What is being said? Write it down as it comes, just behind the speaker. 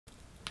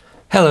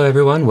Hello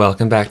everyone,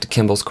 welcome back to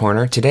Kimball's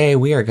Corner. Today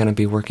we are going to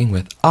be working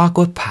with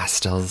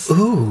Aquapastels.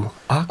 Ooh,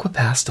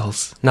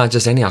 Aquapastels. Not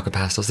just any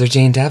Aquapastels, they're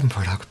Jane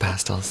Davenport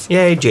Aquapastels.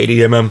 Yay,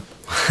 JDMM.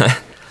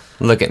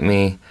 Look at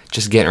me,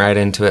 just getting right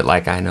into it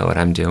like I know what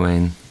I'm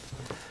doing.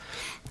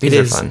 These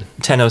are fun.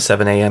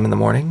 10:07 a.m. in the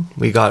morning.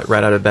 We got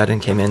right out of bed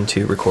and came in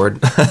to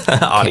record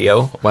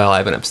audio. Well,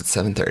 I've been up since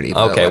 7:30.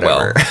 Okay,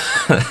 whatever.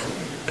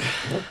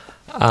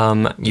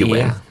 well. You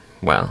win.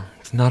 Well,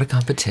 it's not a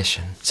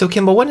competition. So,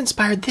 Kimball, what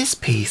inspired this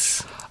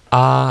piece?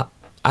 I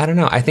don't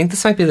know. I think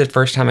this might be the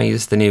first time I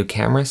used the new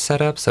camera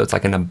setup, so it's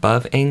like an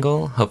above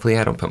angle. Hopefully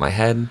I don't put my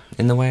head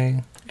in the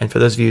way. And for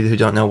those of you who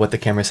don't know what the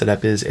camera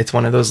setup is, it's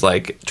one of those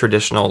like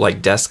traditional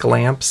like desk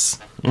lamps.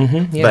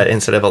 Mm-hmm, yeah. But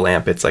instead of a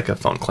lamp, it's like a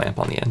phone clamp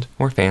on the end.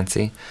 More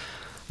fancy.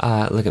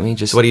 Look at me.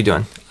 So what are you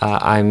doing?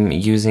 I'm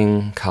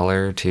using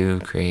color to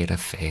create a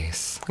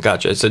face.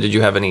 Gotcha. So did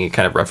you have any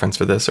kind of reference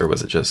for this, or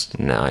was it just...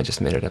 No, I just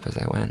made it up as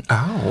I went.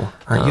 Oh,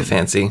 aren't you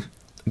fancy?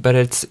 But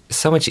it's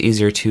so much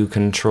easier to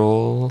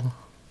control.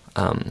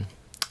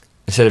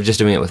 Instead of just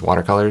doing it with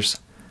watercolors,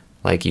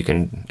 like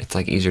it's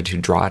like easier to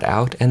draw it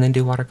out and then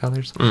do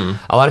watercolors. A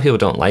lot of people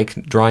don't like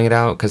drawing it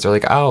out because they're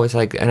like, oh, it's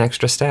like an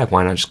extra step.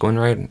 Why not just go in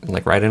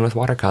right in with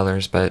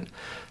watercolors? But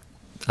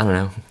I don't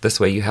know. This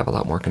way you have a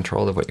lot more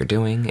control of what you're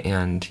doing,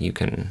 and you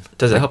can...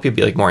 Does it help you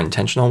be like more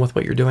intentional with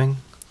what you're doing?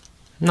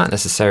 Not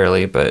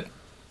necessarily, but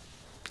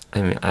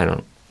I mean, I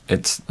don't...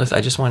 Listen,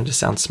 I just wanted to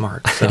sound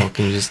smart, so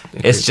can you just...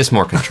 It's just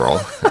more control.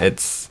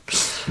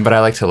 But I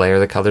like to layer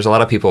the colors. A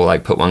lot of people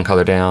like put one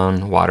color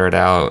down, water it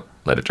out,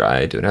 let it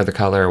dry, do another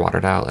color, water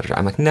it out, let it dry.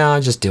 I'm like,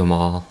 no, just do them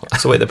all.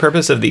 So wait, the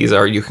purpose of these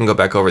are you can go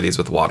back over these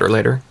with water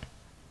later?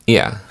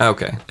 Yeah.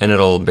 Okay. And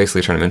it'll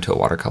basically turn them into a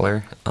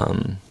watercolor.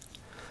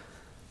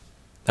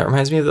 That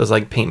reminds me of those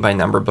like paint by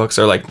number books,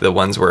 or like the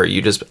ones where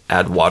you just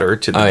add water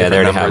to the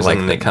different numbers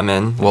and they come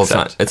in. Well,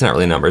 it's not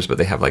really numbers, but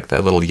they have like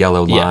that little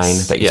yellow line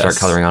that you start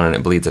coloring on and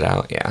it bleeds it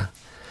out. Yeah.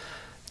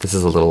 This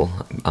is a little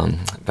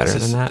better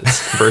than that.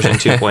 Version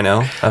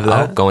 2.0 of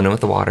that? Oh, going in with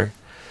the water.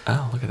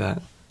 Oh, look at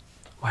that.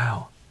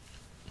 Wow.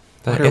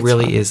 But water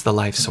really is the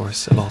life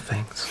source of all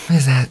things.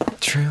 Is that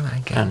true? I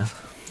guess. I don't know.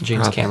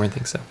 James Cameron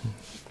thinks so.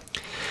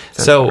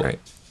 Sounds So, right.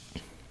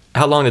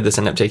 How long did this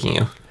end up taking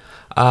you?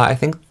 I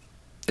think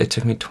it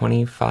took me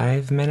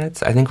 25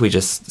 minutes. I think we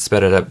just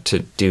sped it up to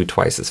do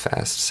twice as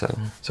fast. So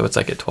it's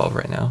like at 12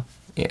 right now?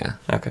 Yeah.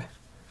 Okay.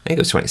 I think it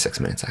was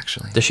 26 minutes,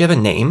 actually. Does she have a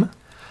name?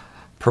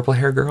 Purple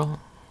hair girl?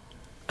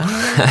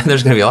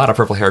 There's going to be a lot of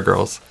purple hair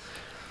girls.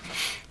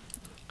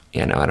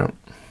 Yeah, no, I don't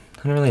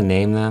really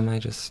name them. I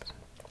just...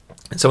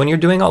 So when you're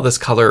doing all this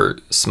color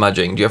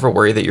smudging, do you ever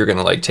worry that you're going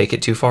to like take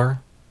it too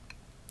far?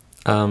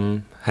 How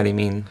do you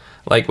mean?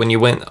 Like when you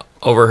went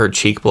over her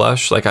cheek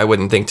blush, like I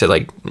wouldn't think to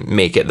like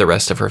make it the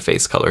rest of her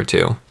face color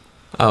too.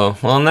 Oh,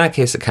 well in that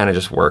case it kind of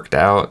just worked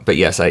out. But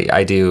yes,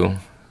 I do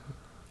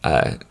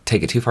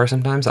take it too far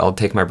sometimes. I'll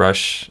take my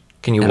brush...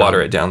 Can you water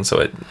it down so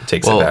it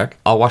takes it back?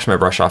 I'll wash my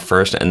brush off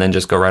first and then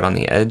just go right on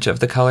the edge of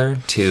the color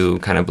to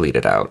kind of bleed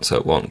it out so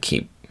it won't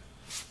keep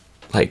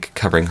like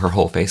covering her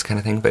whole face kind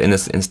of thing. But in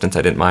this instance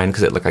I didn't mind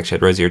because it looked like she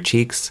had rosier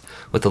cheeks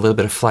with a little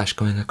bit of flesh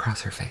going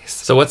across her face.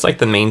 So what's like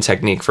the main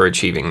technique for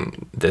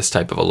achieving this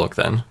type of a look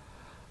then?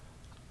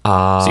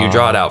 So you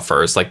draw it out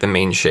first, like the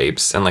main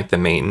shapes and like the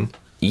main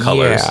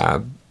colors.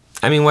 Yeah.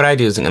 I mean, what I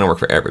do isn't going to work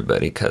for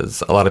everybody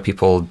because a lot of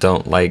people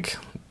don't like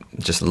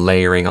just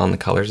layering on the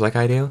colors like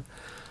I do.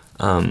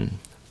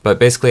 But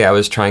basically I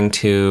was trying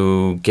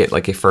to get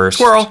like a first...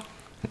 Squirrel!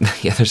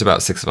 Yeah, there's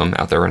about 6 of them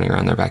out there running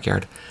around their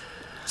backyard.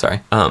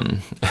 Sorry.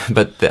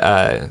 But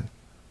I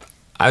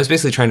was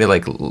basically trying to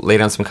like lay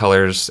down some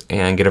colors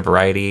and get a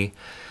variety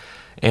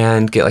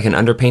and get like an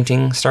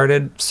underpainting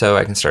started so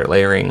I can start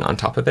layering on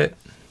top of it.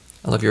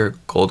 I love your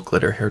gold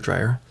glitter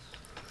hairdryer.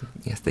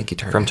 Yes, thank you,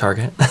 Target. From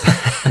Target.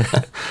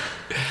 I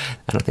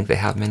don't think they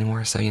have them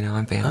anymore, so you know,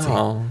 I'm fancy.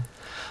 Oh.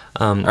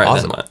 All right,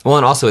 also, then what? Well,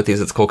 and also with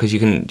these, it's cool because you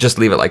can just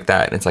leave it like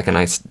that, and it's like a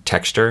nice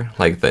texture,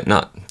 like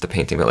not the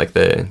painting, but like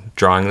the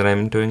drawing that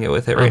I'm doing it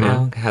with it right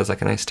now has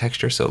like a nice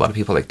texture. So a lot of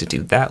people like to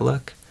do that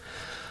look.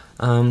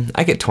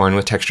 I get torn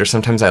with texture.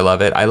 Sometimes I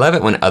love it. I love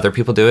it when other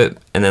people do it,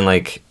 and then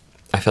like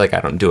I feel like I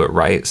don't do it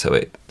right, so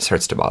it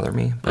starts to bother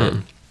me. But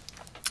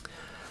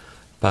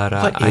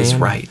what is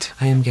right?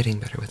 I am getting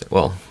better with it.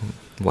 Well,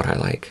 what I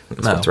like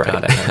is what's right.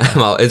 God,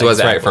 well, it's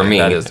what's right for me.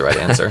 That is the right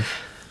answer.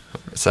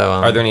 So,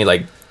 are there any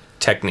like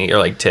technique or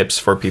like tips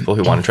for people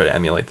who want to try to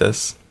emulate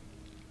this?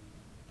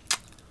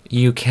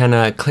 You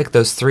can click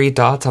those 3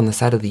 dots on the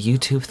side of the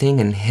YouTube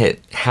thing and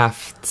hit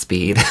half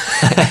speed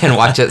and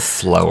watch it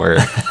slower.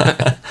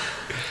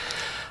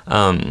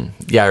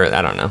 Yeah,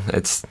 I don't know.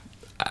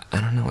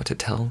 I don't know what to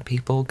tell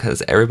people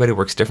because everybody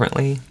works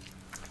differently.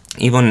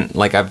 Even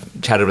like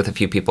I've chatted with a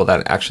few people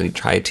that actually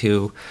try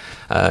to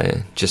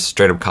just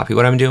straight up copy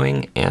what I'm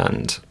doing,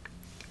 and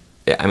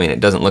I mean, it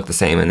doesn't look the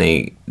same, and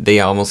they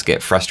almost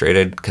get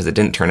frustrated because it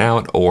didn't turn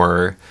out,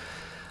 or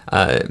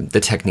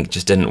the technique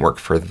just didn't work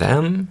for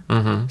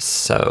them.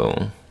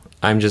 So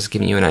I'm just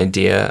giving you an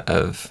idea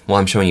of, well,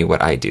 I'm showing you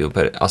what I do,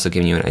 but also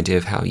giving you an idea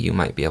of how you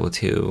might be able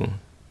to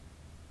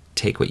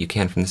take what you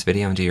can from this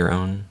video and do your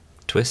own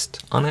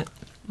twist on it.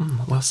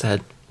 Well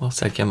said. Well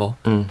said, Kimball.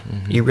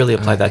 Mm-hmm. You really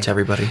applied that to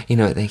everybody. You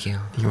know what? Thank you.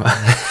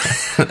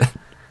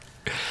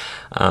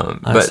 On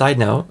a side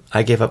note,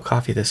 I gave up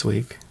coffee this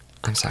week.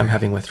 I'm sorry. I'm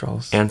having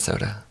withdrawals. And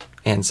soda.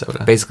 And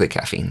soda. Basically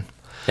caffeine.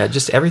 Yeah,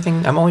 just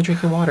everything. I'm only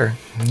drinking water.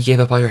 You gave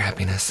up all your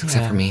happiness,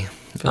 except for me.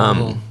 I feel a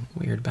little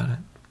weird about it.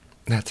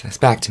 That's nice.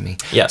 Back to me.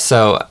 Yeah.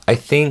 So I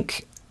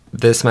think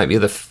this might be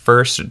the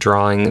first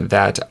drawing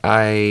that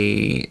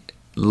I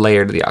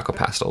layered the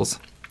Aquapastels.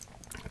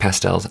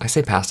 Pastels. I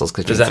say pastels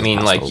because... Does that mean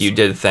pastels. like you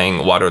did a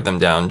thing, watered them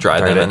down,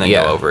 dried them, and then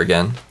go over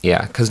again?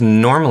 Yeah, because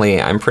normally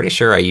I'm pretty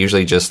sure I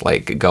usually just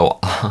like go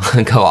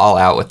all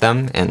out with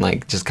them and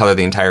like just color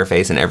the entire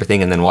face and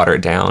everything and then water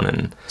it down.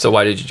 And so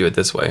why did you do it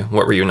this way?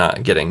 What were you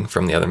not getting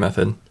from the other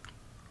method?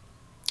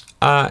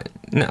 No,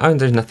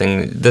 there's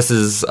nothing. This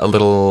is a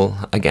little,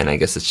 again, I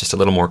guess it's just a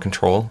little more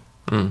control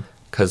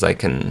because I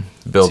can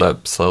build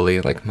up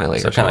slowly like my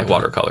layers. So kind of like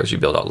watercolors, you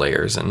build out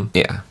layers and...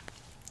 Yeah.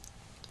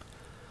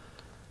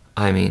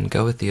 I mean,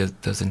 go with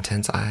those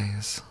intense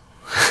eyes.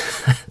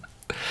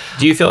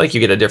 Do you feel like you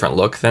get a different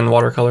look than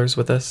watercolors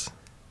with this?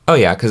 Oh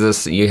yeah,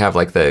 because you have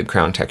like the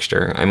crown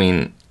texture. I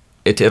mean,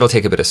 it'll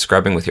take a bit of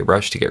scrubbing with your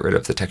brush to get rid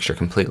of the texture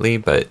completely,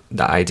 but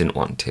I didn't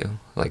want to.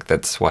 Like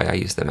that's why I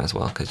use them as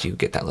well, because you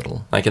get that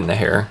little... Like in the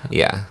hair?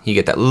 Yeah, you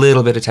get that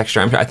little bit of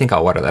texture. I think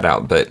I'll water that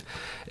out, but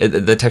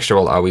the texture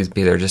will always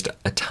be there just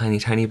a tiny,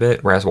 tiny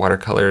bit, whereas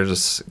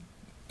watercolors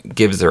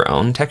gives their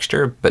own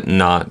texture, but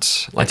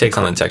not... Like it takes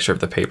on the texture of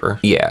the paper.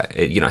 Yeah,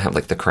 you don't have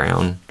like the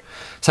crown.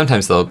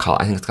 Sometimes they'll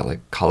I think it's called like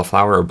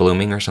cauliflower or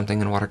blooming or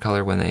something in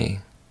watercolor when they...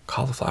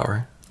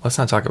 Cauliflower? Let's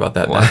not talk about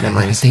that. Bad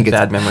memories. I think it's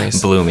bad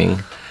memories.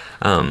 Blooming.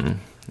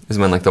 Is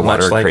when like the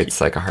water creates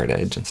like a hard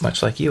edge and stuff.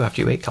 Much like you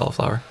after you ate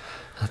cauliflower.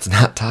 Let's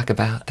not talk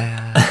about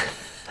that.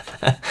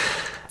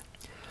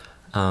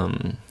 I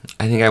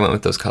think I went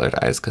with those colored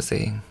eyes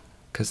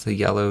because the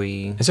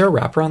yellowy... Is there a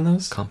wrapper on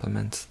those?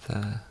 Complements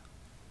the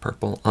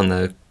purple on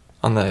the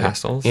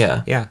pastels.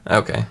 Yeah. Yeah.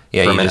 Okay.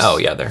 Yeah.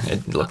 Yeah, there.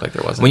 It looked like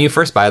there wasn't. When you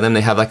first buy them, they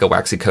have like a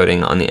waxy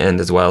coating on the end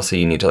as well, so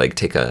you need to like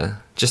take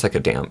just like a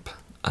damp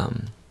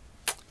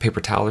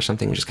paper towel or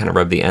something and just kind of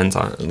rub the ends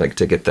on, like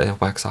to get the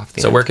wax off the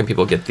end. So where can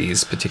people get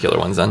these particular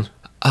ones then?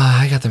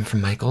 I got them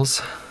from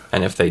Michaels.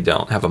 And if they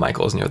don't have a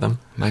Michaels near them?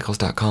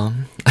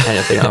 Michaels.com. And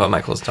if they don't have a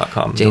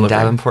Michaels.com? Jane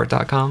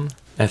Davenport.com.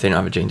 And if they don't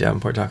have a Jane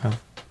Davenport.com?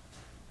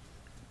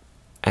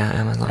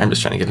 Amazon. I'm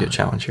just trying to give you a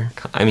challenge here.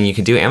 I mean, you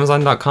can do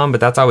Amazon.com, but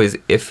that's always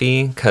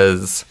iffy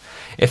because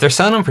if they're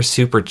selling them for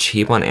super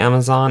cheap on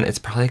Amazon, it's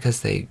probably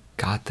because they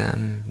got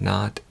them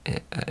not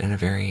in a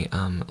very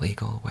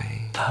legal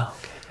way. Oh,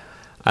 okay.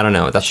 I don't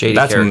know. That's shady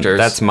characters.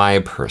 That's my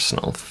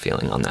personal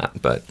feeling on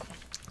that, but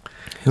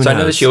who knows? I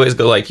noticed you always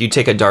go like, you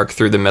take a dark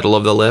through the middle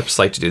of the lips,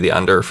 like to do the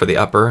under for the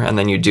upper, and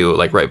then you do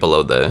like right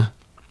below the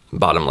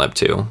bottom lip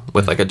too,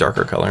 with like a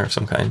darker color of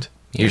some kind.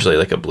 Yeah. Usually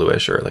like a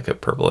bluish or like a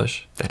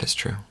purplish. That is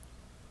true.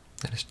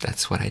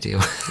 That's what I do.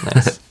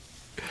 Nice.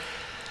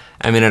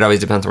 I mean, it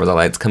always depends on where the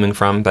light's coming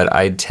from, but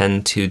I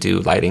tend to do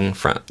lighting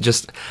from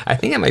I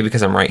think it might be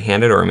because I'm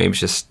right-handed, or maybe it's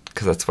just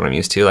because that's what I'm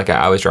used to. Like,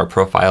 I always draw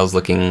profiles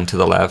looking to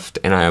the left,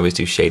 and I always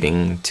do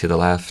shading to the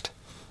left.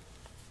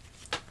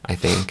 I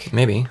think.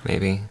 Maybe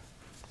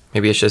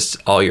it's just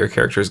all your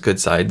characters'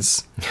 good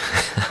sides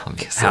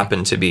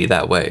happen to be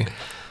that way.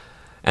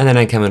 And then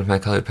I come in with my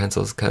colored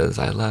pencils because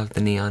I love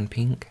the neon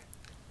pink.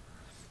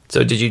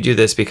 So did you do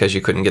this because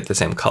you couldn't get the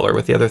same color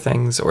with the other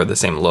things, or the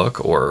same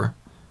look, or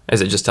is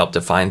it just to help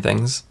define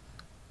things?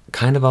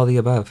 Kind of all the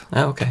above.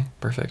 Oh, okay.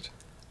 Perfect.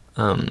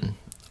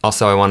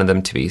 Also, I wanted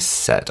them to be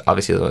set.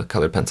 Obviously, the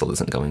colored pencil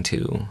isn't going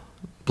to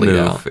bleed move.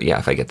 Out. Yeah,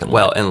 if I get them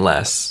well, wet.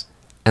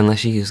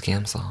 Unless you use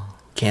Gamsol.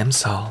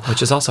 Gamsol,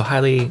 which is also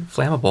highly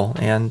flammable,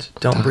 and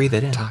don't breathe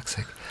it in.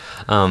 Toxic.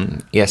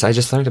 Yes, I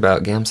just learned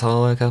about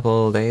Gamsol a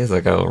couple days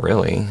ago,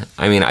 really.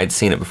 I mean, I'd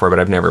seen it before, but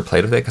I've never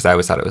played with it because I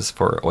always thought it was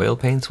for oil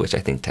paints, which I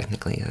think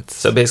technically it's...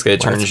 So basically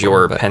it turns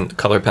your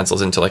colored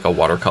pencils into like a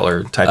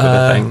watercolor type of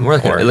a thing?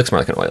 It looks more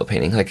like an oil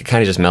painting. Like, it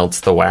kind of just melts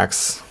the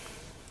wax.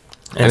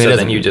 And so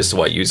then you just,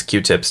 use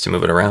Q-tips to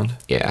move it around?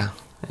 Yeah.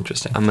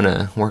 Interesting. I'm going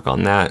to work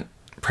on that,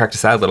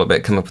 practice that a little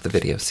bit, come up with a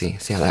video, see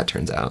how that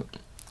turns out.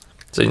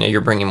 So you're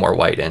bringing more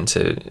white in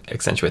to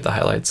accentuate the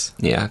highlights?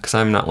 Yeah, because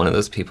I'm not one of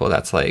those people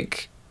that's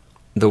like...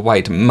 The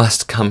white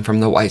must come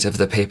from the white of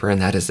the paper,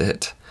 and that is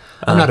it.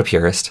 I'm not a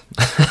purist.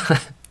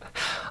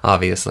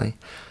 Obviously.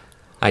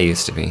 I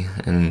used to be,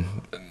 and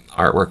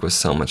artwork was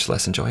so much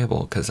less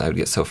enjoyable because I would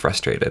get so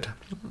frustrated.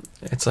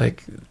 It's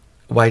like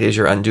white is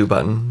your undo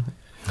button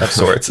of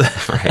sorts.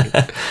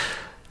 Right.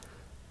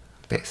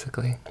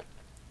 Basically.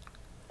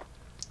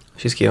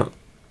 She's cute.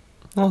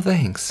 Well,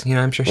 thanks.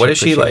 I'm sure she What is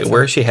she like? it.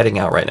 Where is she heading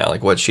out right now?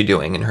 Like, what's she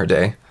doing in her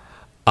day?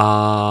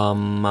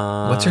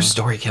 What's her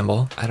story,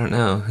 Kimball? I don't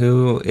know.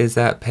 Who is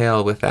that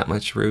pale with that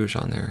much rouge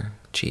on their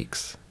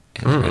cheeks?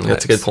 And red that's a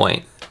lips good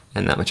point.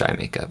 And that much eye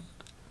makeup.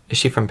 Is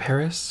she from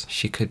Paris?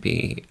 She could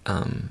be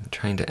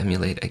trying to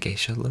emulate a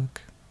geisha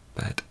look,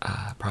 but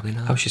probably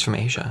not. Oh, she's from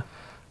Asia.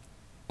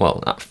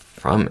 Well, not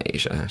from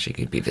Asia. She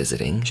could be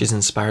visiting. She's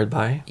inspired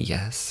by?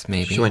 Yes,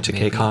 maybe. She went to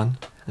KCON.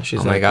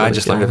 Oh my god, I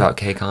just learned about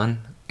KCON.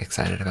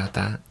 Excited about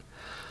that.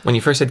 When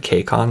you first said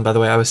KCON, by the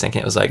way, I was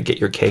thinking it was like, get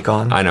your cake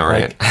on. I know,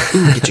 right? Like,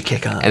 ooh, get your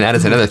cake on. And that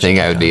is another thing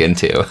I would be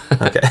into.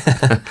 Okay.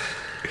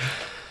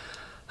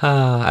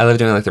 I love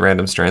doing like the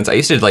random strands. I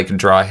used to like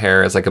draw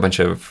hair as like a bunch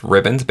of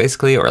ribbons,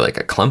 basically, or like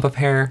a clump of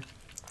hair.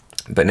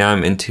 But now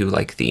I'm into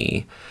like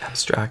the...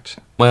 abstract.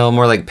 Well,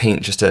 more like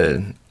paint just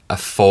a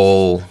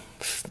full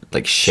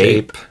like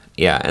shape.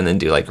 Yeah, and then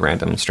do like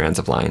random strands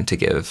of line to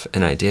give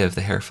an idea of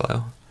the hair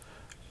flow.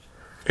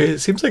 It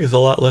seems like it's a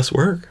lot less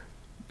work.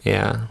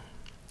 Yeah.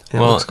 It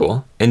looks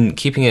cool. And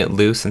keeping it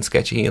loose and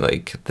sketchy,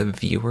 like the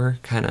viewer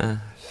kind of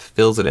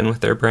fills it in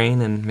with their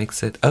brain and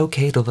makes it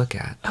okay to look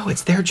at. Oh,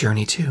 it's their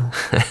journey too.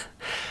 And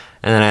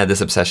then I had this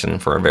obsession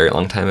for a very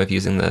long time of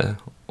using the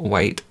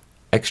white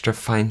extra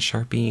fine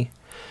Sharpie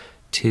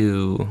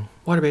to...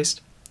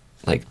 water-based.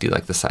 Like do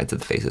like the sides of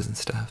the faces and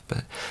stuff.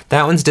 But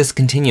that one's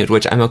discontinued,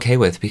 which I'm okay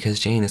with because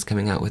Jane is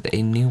coming out with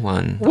a new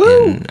one.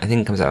 Woo! I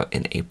think it comes out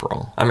in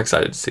April. I'm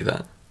excited to see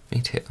that.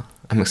 Me too.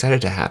 I'm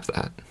excited to have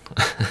that.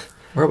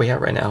 Where are we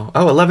at right now?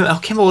 Oh, 11. Oh,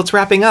 Kimball, it's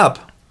wrapping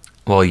up.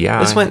 Well, yeah.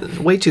 This went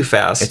way too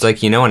fast. It's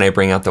like, when I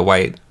bring out the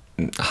white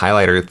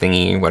highlighter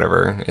thingy,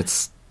 whatever,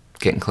 it's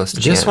getting close to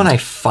just when I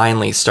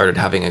finally started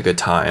having a good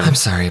time. I'm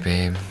sorry,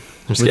 babe.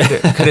 We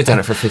could have done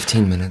it for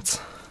 15 minutes.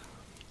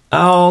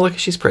 Oh, look,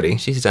 she's pretty.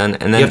 She's done.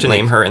 And then you have to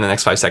name her in the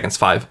next 5 seconds.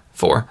 5,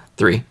 4,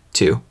 3,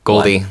 2,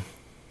 Goldie.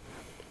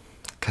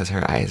 Because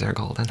her eyes are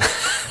golden.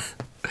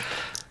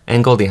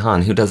 And Goldie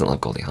Hawn. Who doesn't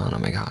love Goldie Hawn? Oh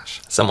my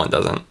gosh. Someone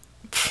doesn't.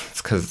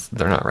 It's because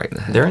they're not right in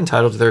the head. They're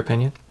entitled to their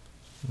opinion.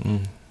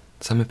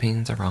 Some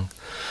opinions are wrong.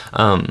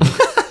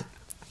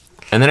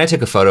 And then I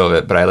took a photo of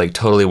it, but I like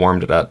totally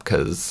warmed it up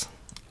because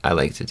I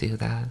like to do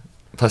that.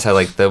 Plus, I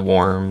like the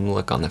warm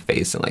look on the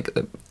face and like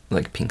the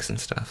pinks and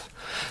stuff.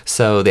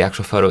 So the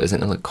actual photo isn't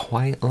gonna look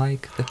quite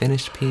like the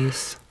finished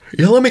piece.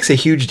 Yellow makes a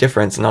huge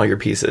difference in all your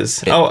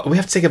pieces. Yeah. Oh, we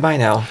have to say goodbye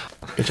now.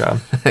 Good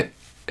job.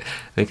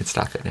 We could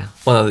stop it now.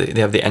 Well, they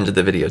have the end of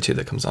the video too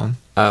that comes on.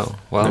 Oh,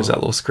 well. There's that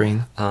little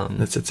screen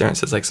that sits there and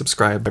says like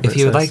subscribe. If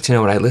you would like to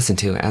know what I listen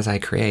to as I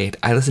create,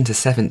 I listen to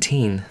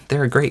 17.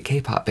 They're a great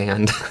K-pop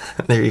band.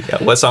 There you go.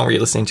 What song were you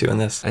listening to in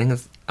this? I think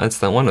it's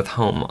the one with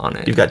Home on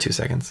it. You've got 2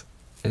 seconds.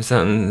 It's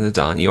on the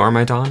Dawn. You are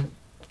my Dawn?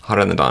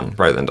 Hotter than dawn,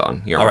 brighter than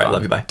dawn. You're all right, dawn.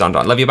 love you, bye. Dawn,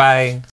 dawn. Love you, bye.